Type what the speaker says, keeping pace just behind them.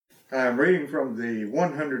I am reading from the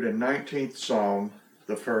 119th Psalm,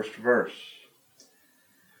 the first verse.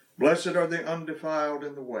 Blessed are the undefiled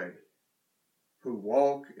in the way, who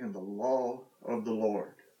walk in the law of the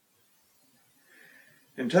Lord.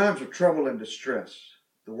 In times of trouble and distress,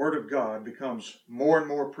 the Word of God becomes more and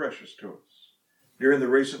more precious to us. During the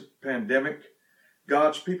recent pandemic,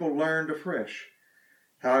 God's people learned afresh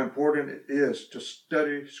how important it is to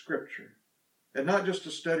study Scripture, and not just to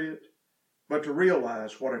study it, but to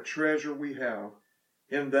realize what a treasure we have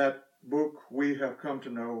in that book we have come to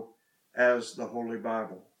know as the Holy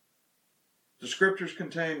Bible. The Scriptures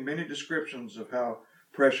contain many descriptions of how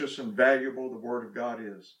precious and valuable the Word of God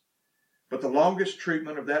is. But the longest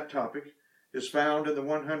treatment of that topic is found in the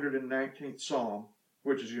 119th Psalm,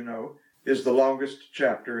 which, as you know, is the longest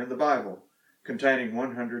chapter in the Bible, containing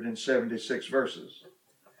 176 verses.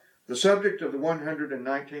 The subject of the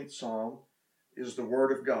 119th Psalm is the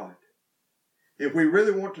Word of God. If we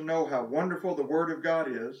really want to know how wonderful the Word of God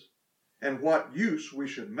is and what use we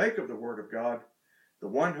should make of the Word of God, the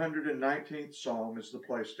 119th Psalm is the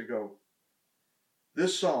place to go.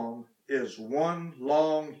 This psalm is one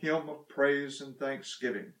long hymn of praise and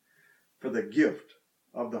thanksgiving for the gift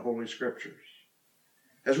of the Holy Scriptures.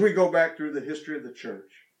 As we go back through the history of the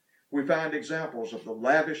church, we find examples of the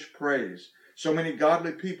lavish praise so many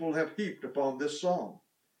godly people have heaped upon this psalm.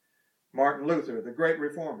 Martin Luther, the great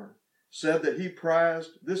reformer, said that he prized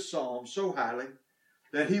this psalm so highly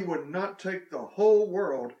that he would not take the whole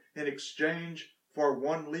world in exchange for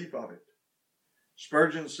one leaf of it.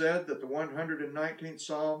 Spurgeon said that the 119th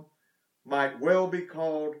Psalm might well be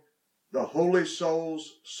called the Holy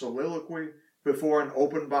Soul's soliloquy before an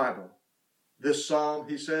open Bible. This psalm,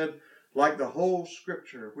 he said, like the whole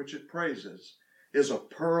Scripture which it praises, is a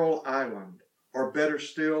pearl island, or better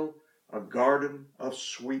still, a garden of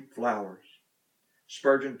sweet flowers.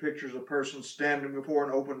 Spurgeon pictures a person standing before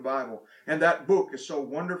an open Bible, and that book is so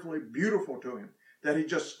wonderfully beautiful to him that he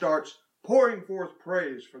just starts pouring forth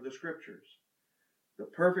praise for the Scriptures. The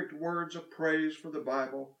perfect words of praise for the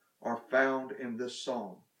Bible are found in this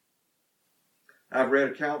psalm. I've read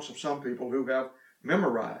accounts of some people who have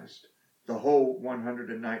memorized the whole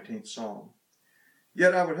 119th Psalm.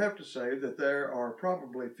 Yet I would have to say that there are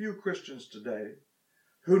probably few Christians today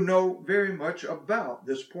who know very much about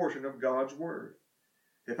this portion of God's Word.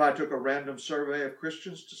 If I took a random survey of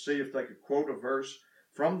Christians to see if they could quote a verse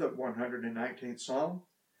from the 119th Psalm,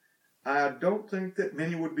 I don't think that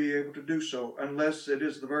many would be able to do so unless it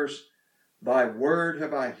is the verse, "Thy word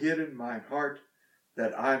have I hid in my heart,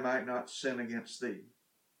 that I might not sin against thee."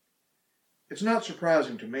 It's not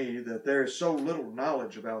surprising to me that there is so little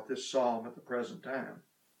knowledge about this psalm at the present time.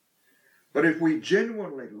 But if we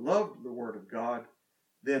genuinely loved the Word of God,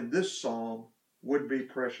 then this psalm would be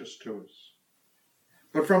precious to us.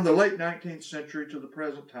 But from the late 19th century to the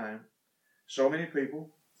present time, so many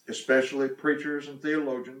people, especially preachers and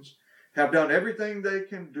theologians, have done everything they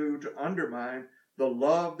can do to undermine the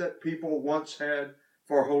love that people once had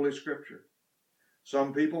for Holy Scripture.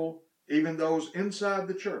 Some people, even those inside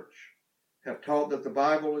the church, have taught that the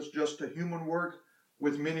Bible is just a human work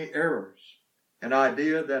with many errors, an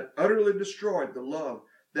idea that utterly destroyed the love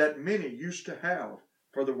that many used to have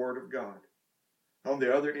for the Word of God. On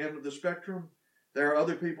the other end of the spectrum, there are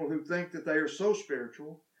other people who think that they are so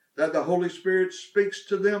spiritual that the Holy Spirit speaks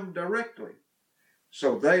to them directly,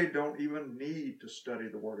 so they don't even need to study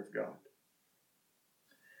the Word of God.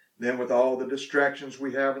 Then with all the distractions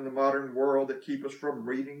we have in the modern world that keep us from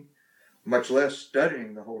reading, much less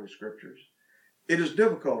studying the Holy Scriptures, it is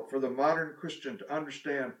difficult for the modern Christian to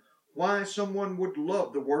understand why someone would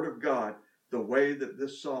love the Word of God the way that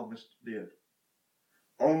this psalmist did.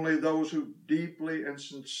 Only those who deeply and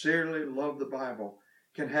sincerely love the Bible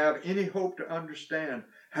can have any hope to understand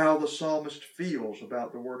how the psalmist feels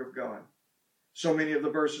about the Word of God. So many of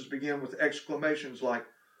the verses begin with exclamations like,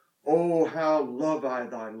 "Oh, how love I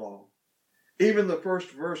thy law." Even the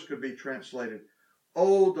first verse could be translated,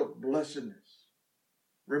 "Oh, the blessedness."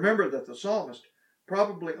 Remember that the psalmist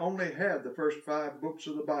probably only had the first 5 books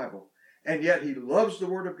of the Bible, and yet he loves the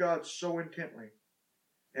Word of God so intently.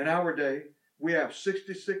 In our day, we have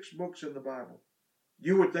 66 books in the Bible.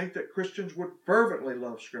 You would think that Christians would fervently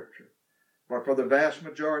love Scripture, but for the vast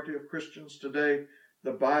majority of Christians today,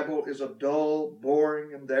 the Bible is a dull,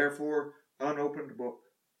 boring, and therefore unopened book.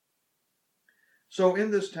 So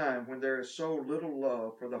in this time when there is so little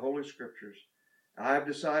love for the Holy Scriptures, I have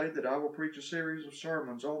decided that I will preach a series of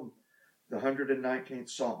sermons on the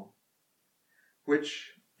 119th Psalm,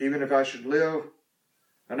 which, even if I should live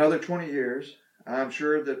another 20 years, I am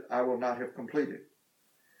sure that I will not have completed.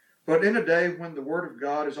 But in a day when the Word of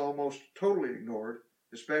God is almost totally ignored,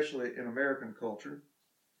 especially in American culture,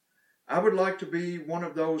 I would like to be one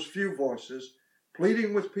of those few voices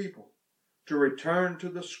pleading with people to return to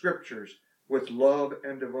the Scriptures with love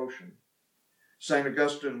and devotion. St.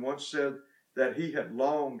 Augustine once said that he had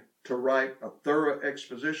longed to write a thorough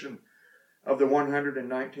exposition of the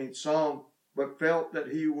 119th Psalm, but felt that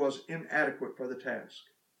he was inadequate for the task.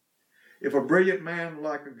 If a brilliant man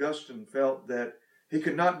like Augustine felt that he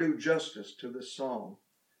could not do justice to this psalm,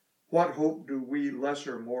 what hope do we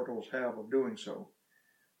lesser mortals have of doing so?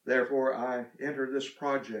 Therefore, I enter this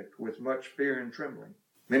project with much fear and trembling.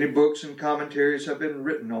 Many books and commentaries have been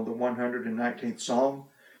written on the 119th Psalm.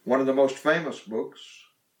 One of the most famous books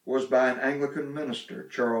was by an Anglican minister,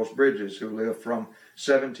 Charles Bridges, who lived from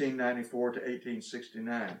 1794 to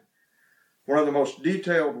 1869. One of the most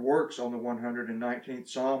detailed works on the 119th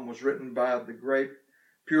Psalm was written by the great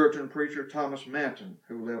Puritan preacher Thomas Manton,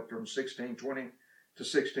 who lived from 1620 to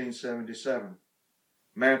 1677.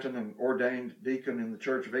 Manton, an ordained deacon in the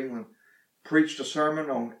Church of England, preached a sermon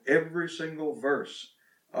on every single verse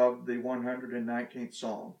of the 119th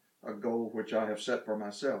Psalm, a goal which I have set for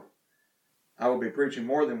myself. I will be preaching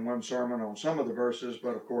more than one sermon on some of the verses,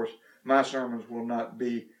 but of course my sermons will not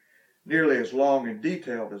be nearly as long and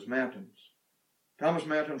detailed as Manton's. Thomas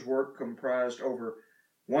Manton's work comprised over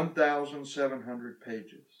 1,700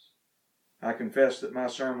 pages. I confess that my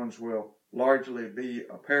sermons will largely be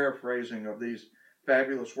a paraphrasing of these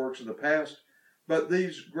fabulous works of the past, but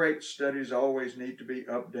these great studies always need to be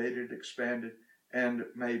updated, expanded, and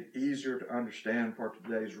made easier to understand for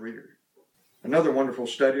today's reader. Another wonderful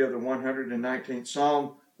study of the 119th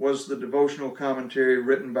Psalm was the devotional commentary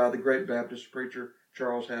written by the great Baptist preacher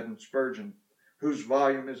Charles Haddon Spurgeon, whose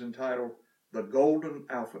volume is entitled The Golden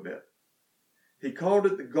Alphabet. He called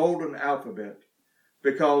it the Golden Alphabet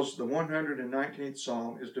because the 119th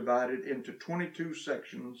Psalm is divided into 22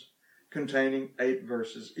 sections containing 8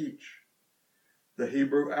 verses each. The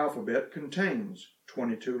Hebrew alphabet contains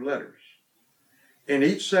 22 letters. In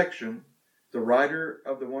each section, the writer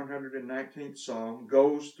of the 119th Psalm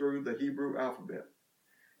goes through the Hebrew alphabet,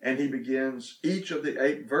 and he begins each of the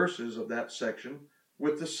 8 verses of that section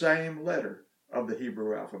with the same letter of the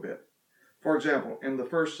Hebrew alphabet. For example, in the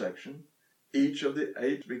first section, each of the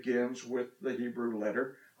 8 begins with the Hebrew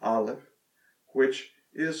letter Aleph, which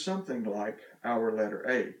is something like our letter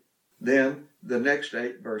A. Then the next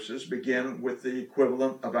 8 verses begin with the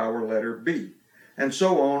equivalent of our letter B, and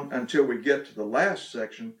so on until we get to the last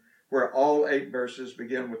section, where all 8 verses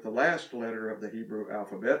begin with the last letter of the Hebrew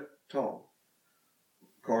alphabet, Tav,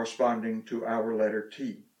 corresponding to our letter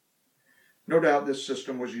T. No doubt this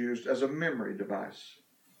system was used as a memory device.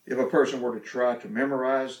 If a person were to try to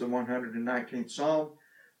memorize the 119th Psalm,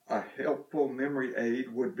 a helpful memory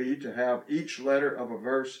aid would be to have each letter of a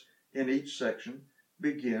verse in each section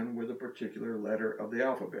begin with a particular letter of the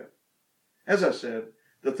alphabet. As I said,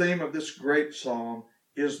 the theme of this great psalm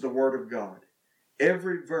is the Word of God.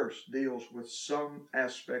 Every verse deals with some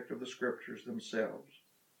aspect of the Scriptures themselves.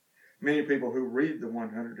 Many people who read the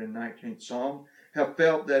 119th Psalm have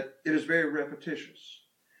felt that it is very repetitious,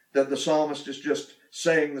 that the psalmist is just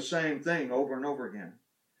saying the same thing over and over again.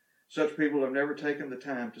 Such people have never taken the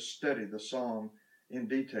time to study the psalm in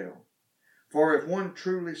detail. For if one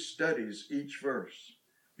truly studies each verse,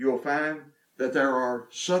 you'll find that there are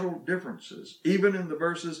subtle differences, even in the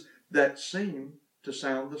verses that seem to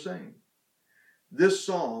sound the same. This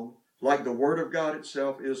psalm, like the Word of God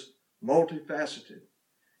itself, is multifaceted.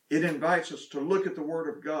 It invites us to look at the Word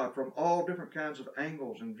of God from all different kinds of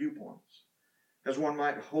angles and viewpoints, as one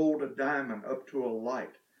might hold a diamond up to a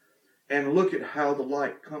light and look at how the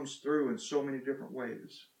light comes through in so many different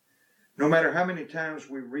ways. No matter how many times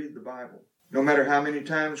we read the Bible, no matter how many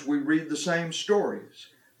times we read the same stories,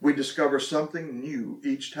 we discover something new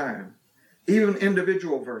each time. Even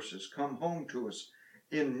individual verses come home to us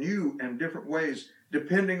in new and different ways,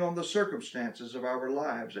 depending on the circumstances of our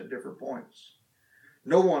lives at different points.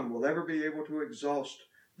 No one will ever be able to exhaust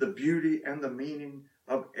the beauty and the meaning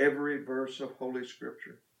of every verse of Holy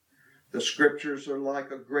Scripture. The Scriptures are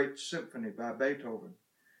like a great symphony by Beethoven.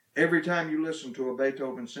 Every time you listen to a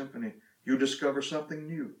Beethoven symphony, you discover something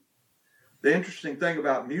new. The interesting thing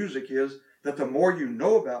about music is that the more you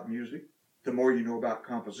know about music, the more you know about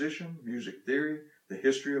composition, music theory, the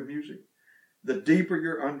history of music, the deeper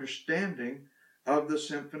your understanding of the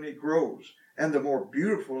symphony grows, and the more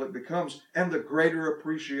beautiful it becomes, and the greater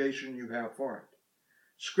appreciation you have for it.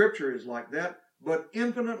 Scripture is like that, but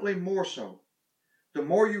infinitely more so. The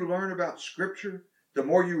more you learn about Scripture, the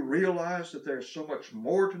more you realize that there's so much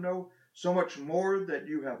more to know, so much more that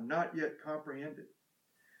you have not yet comprehended.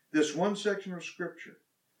 This one section of Scripture,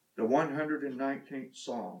 the 119th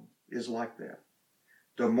Psalm, is like that.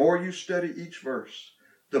 The more you study each verse,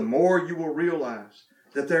 the more you will realize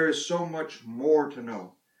that there is so much more to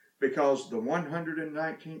know, because the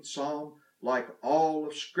 119th Psalm, like all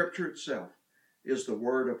of Scripture itself, is the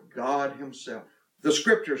Word of God Himself. The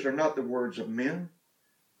Scriptures are not the words of men.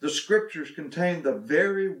 The Scriptures contain the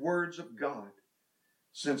very words of God.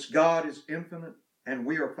 Since God is infinite and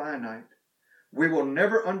we are finite, we will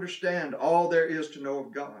never understand all there is to know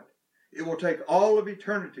of God. It will take all of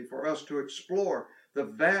eternity for us to explore the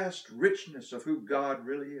vast richness of who God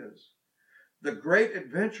really is. The great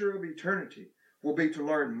adventure of eternity will be to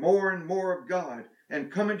learn more and more of God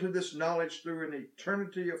and come into this knowledge through an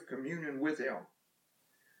eternity of communion with Him.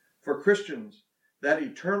 For Christians, that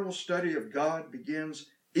eternal study of God begins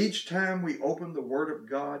each time we open the Word of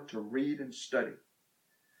God to read and study.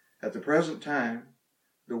 At the present time,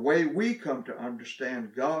 the way we come to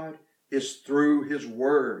understand God is through His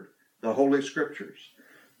Word, the Holy Scriptures.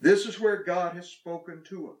 This is where God has spoken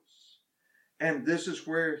to us, and this is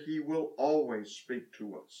where He will always speak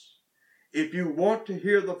to us. If you want to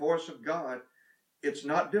hear the voice of God, it's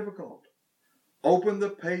not difficult. Open the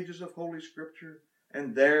pages of Holy Scripture,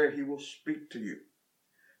 and there He will speak to you.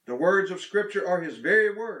 The words of Scripture are His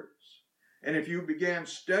very words, and if you began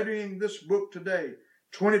studying this book today,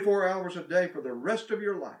 24 hours a day for the rest of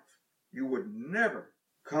your life, you would never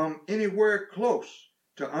come anywhere close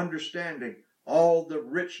to understanding all the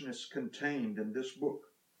richness contained in this book.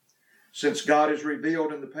 Since God is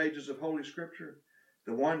revealed in the pages of Holy Scripture,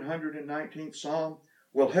 the 119th Psalm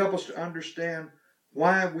will help us to understand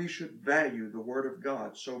why we should value the Word of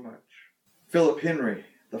God so much. Philip Henry,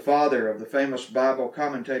 the father of the famous Bible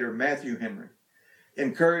commentator Matthew Henry,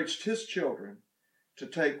 encouraged his children to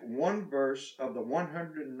take one verse of the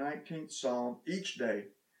 119th Psalm each day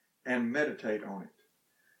and meditate on it.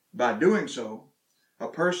 By doing so, a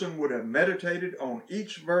person would have meditated on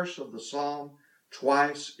each verse of the Psalm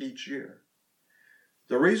twice each year.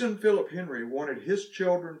 The reason Philip Henry wanted his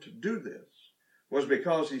children to do this was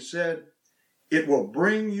because he said, it will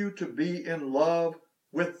bring you to be in love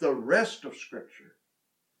with the rest of Scripture.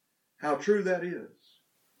 How true that is.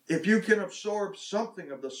 If you can absorb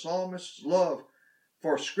something of the psalmist's love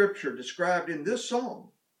for Scripture described in this psalm,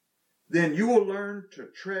 then you will learn to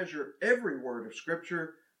treasure every word of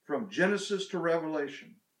Scripture from Genesis to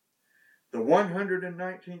Revelation. The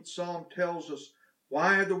 119th Psalm tells us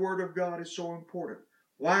why the Word of God is so important,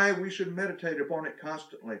 why we should meditate upon it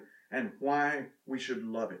constantly, and why we should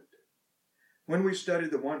love it. When we study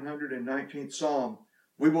the 119th Psalm,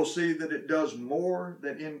 we will see that it does more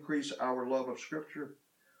than increase our love of Scripture.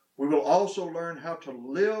 We will also learn how to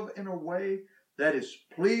live in a way that is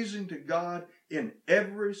pleasing to God in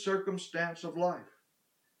every circumstance of life.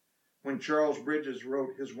 When Charles Bridges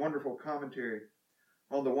wrote his wonderful commentary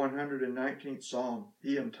on the 119th Psalm,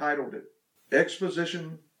 he entitled it,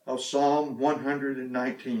 Exposition of Psalm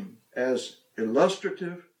 119, as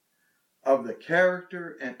illustrative of the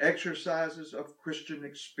character and exercises of Christian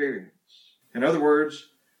experience. In other words,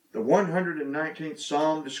 the 119th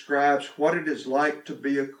Psalm describes what it is like to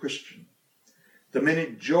be a Christian, the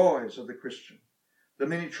many joys of the Christian, the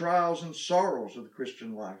many trials and sorrows of the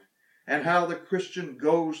Christian life, and how the Christian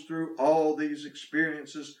goes through all these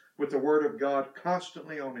experiences with the Word of God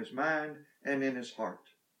constantly on his mind and in his heart.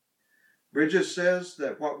 Bridges says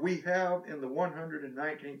that what we have in the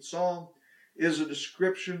 119th Psalm is a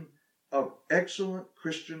description of excellent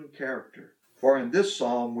Christian character. For in this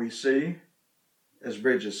psalm we see, as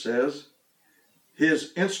Bridges says,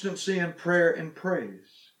 his instancy in prayer and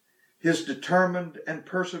praise, his determined and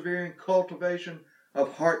persevering cultivation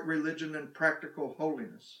of heart religion and practical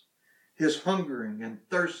holiness, his hungering and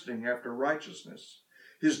thirsting after righteousness,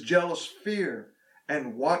 his jealous fear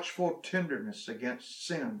and watchful tenderness against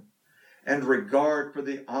sin, and regard for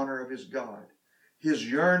the honor of his God,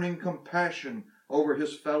 his yearning compassion over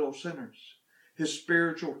his fellow sinners, his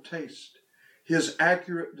spiritual taste, his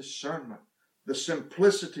accurate discernment, the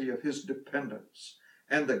simplicity of his dependence,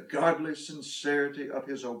 and the godly sincerity of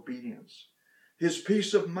his obedience, his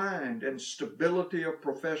peace of mind and stability of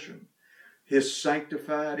profession, his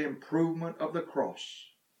sanctified improvement of the cross,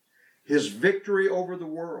 his victory over the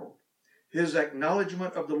world, his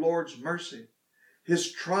acknowledgement of the Lord's mercy,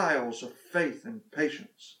 his trials of faith and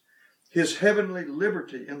patience, his heavenly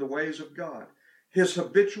liberty in the ways of God, his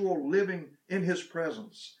habitual living in his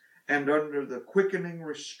presence and under the quickening,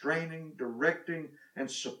 restraining, directing, and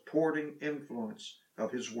supporting influence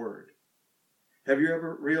of his word. Have you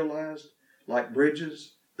ever realized, like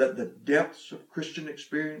Bridges, that the depths of Christian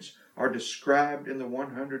experience are described in the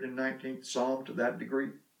 119th Psalm to that degree?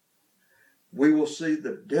 We will see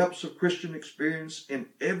the depths of Christian experience in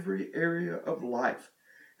every area of life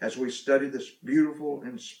as we study this beautiful,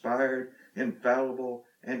 inspired, infallible,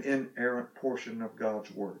 and inerrant portion of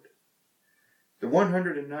God's Word. The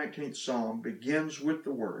 119th Psalm begins with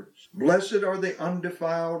the words, "Blessed are the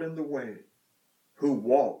undefiled in the way, who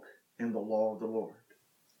walk in the law of the Lord."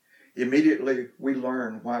 Immediately we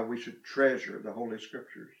learn why we should treasure the Holy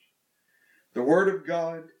Scriptures. The Word of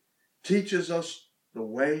God teaches us the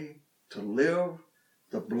way to live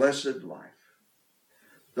the blessed life.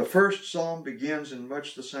 The first psalm begins in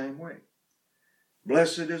much the same way.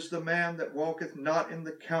 "Blessed is the man that walketh not in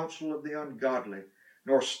the counsel of the ungodly,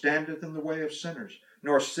 nor standeth in the way of sinners,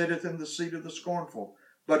 nor sitteth in the seat of the scornful.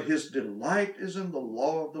 But his delight is in the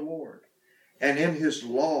law of the Lord, and in his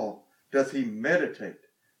law doth he meditate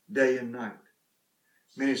day and night."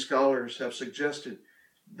 Many scholars have suggested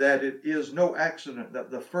that it is no accident that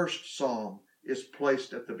the first psalm is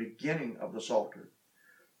placed at the beginning of the Psalter.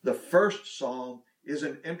 The first psalm is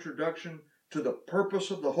an introduction to the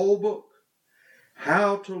purpose of the whole book,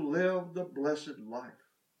 how to live the blessed life.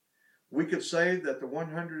 We could say that the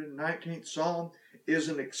 119th Psalm is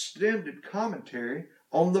an extended commentary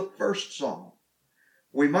on the first Psalm.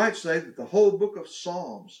 We might say that the whole book of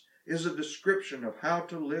Psalms is a description of how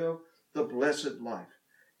to live the blessed life,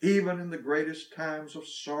 even in the greatest times of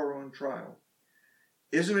sorrow and trial.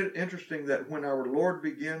 Isn't it interesting that when our Lord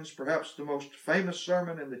begins perhaps the most famous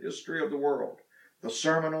sermon in the history of the world, the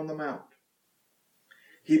Sermon on the Mount,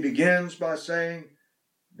 he begins by saying,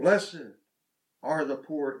 "Blessed are the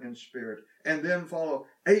poor in spirit," and then follow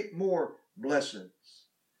 8 more blesseds.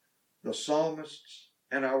 The psalmists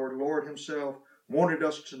and our Lord himself wanted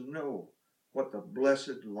us to know what the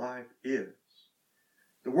blessed life is.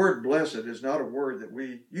 The word blessed is not a word that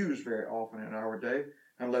we use very often in our day,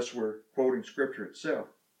 unless we're quoting Scripture itself.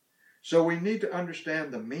 So we need to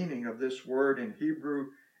understand the meaning of this word in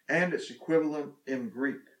Hebrew and its equivalent in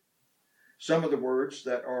Greek. Some of the words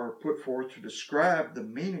that are put forth to describe the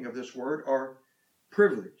meaning of this word are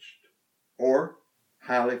privileged or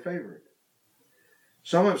highly favored.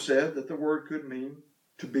 Some have said that the word could mean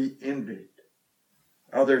to be envied.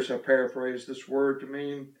 Others have paraphrased this word to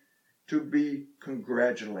mean to be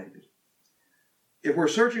congratulated. If we're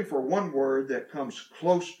searching for one word that comes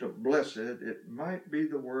close to blessed, it might be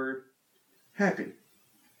the word happy.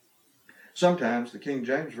 Sometimes the King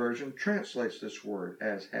James Version translates this word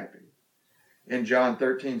as happy. In John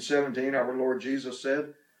 13:17, our Lord Jesus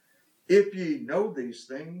said, "If ye know these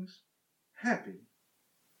things, happy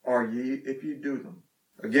are ye if ye do them."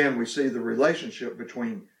 Again, we see the relationship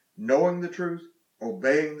between knowing the truth,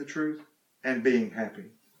 obeying the truth, and being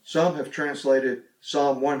happy. Some have translated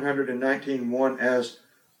Psalm 119:1 as,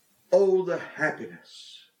 "Oh, the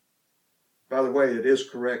happiness." By the way, it is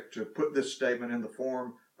correct to put this statement in the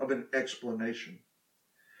form of an explanation.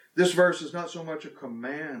 This verse is not so much a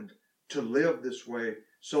command to live this way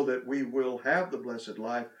so that we will have the blessed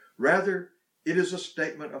life. Rather, it is a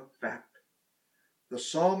statement of fact. The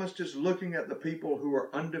psalmist is looking at the people who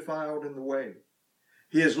are undefiled in the way.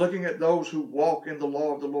 He is looking at those who walk in the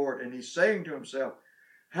law of the Lord, and he's saying to himself,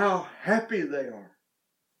 how happy they are.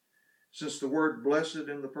 Since the word blessed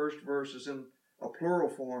in the first verse is in a plural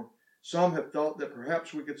form, some have thought that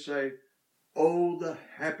perhaps we could say, "Oh, the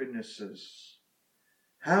happinesses."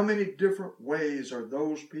 How many different ways are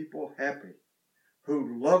those people happy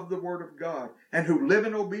who love the Word of God and who live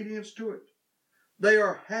in obedience to it? They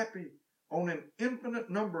are happy on an infinite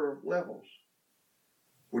number of levels.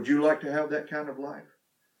 Would you like to have that kind of life?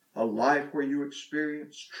 A life where you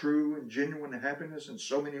experience true and genuine happiness in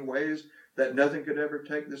so many ways that nothing could ever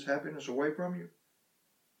take this happiness away from you?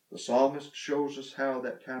 The psalmist shows us how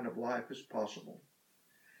that kind of life is possible.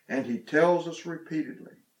 And he tells us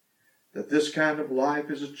repeatedly that this kind of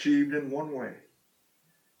life is achieved in one way: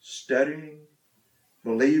 studying,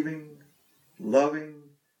 believing,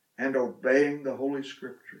 loving, and obeying the Holy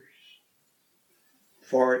Scriptures.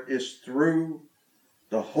 For it is through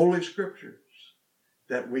the Holy Scriptures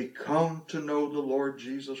that we come to know the Lord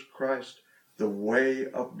Jesus Christ, the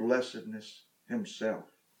way of blessedness himself.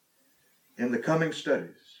 In the coming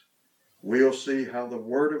studies, we'll see how the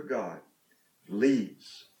Word of God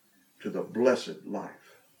leads to the blessed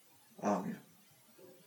life. Amen.